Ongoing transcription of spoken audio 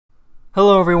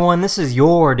Hello everyone, this is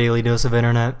your daily dose of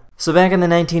internet. So back in the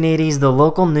 1980s, the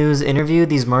local news interviewed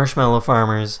these marshmallow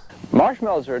farmers.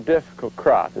 Marshmallows are a difficult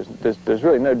crop. There's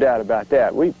really no doubt about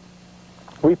that. We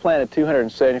planted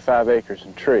 275 acres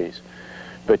in trees,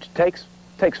 but it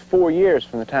takes 4 years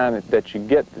from the time that you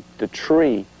get the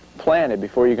tree planted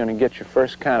before you're going to get your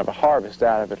first kind of a harvest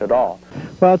out of it at all.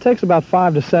 Well, it takes about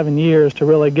 5 to 7 years to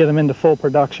really get them into full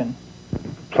production.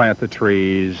 Plant the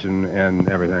trees and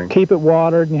everything. Keep it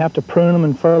watered, and you have to prune them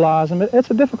and fertilize them.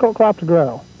 It's a difficult crop to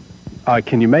grow.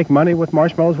 Can you make money with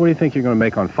marshmallows? What do you think you're going to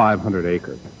make on 500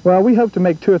 acres? Well, we hope to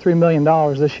make $2 or $3 million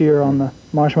this year on the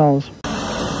marshmallows.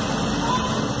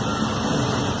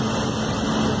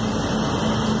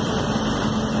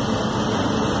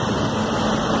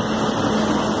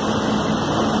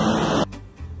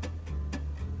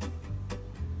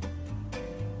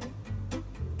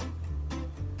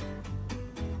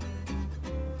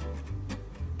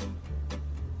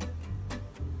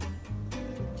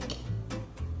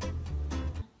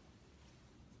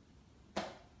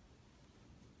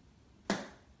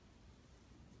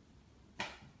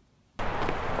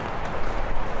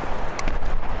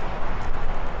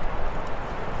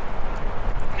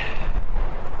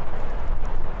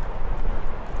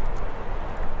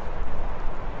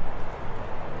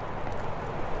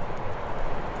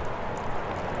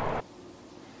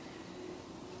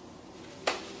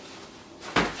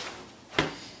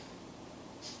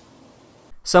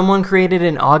 Someone created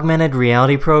an augmented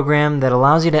reality program that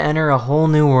allows you to enter a whole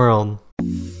new world.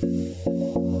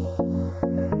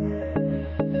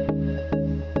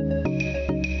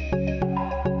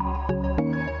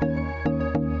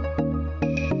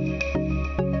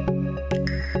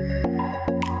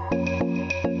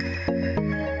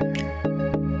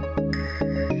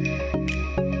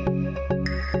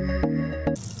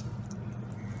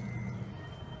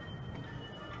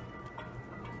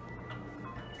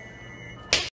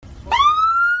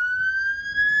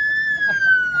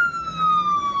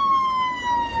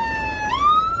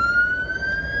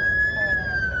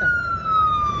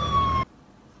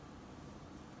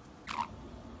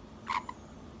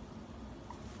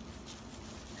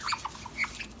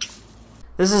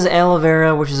 This is aloe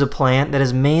vera, which is a plant that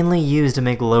is mainly used to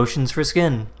make lotions for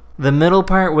skin. The middle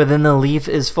part within the leaf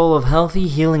is full of healthy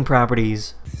healing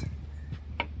properties.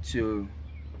 To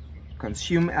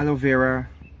consume aloe vera,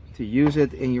 to use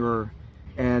it in your...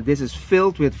 this is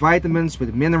filled with vitamins,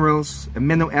 with minerals,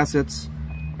 amino acids,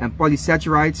 and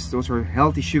polysaccharides. Those are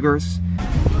healthy sugars.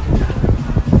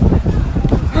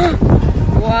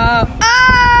 Wow!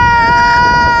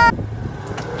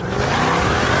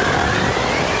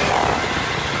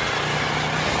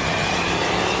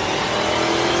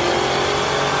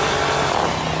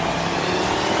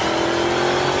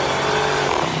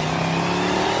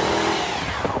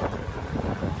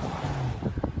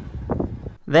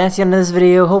 That's the end of this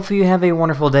video. Hopefully you have a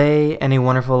wonderful day and a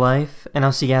wonderful life, and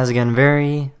I'll see you guys again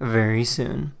very, very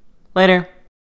soon. Later!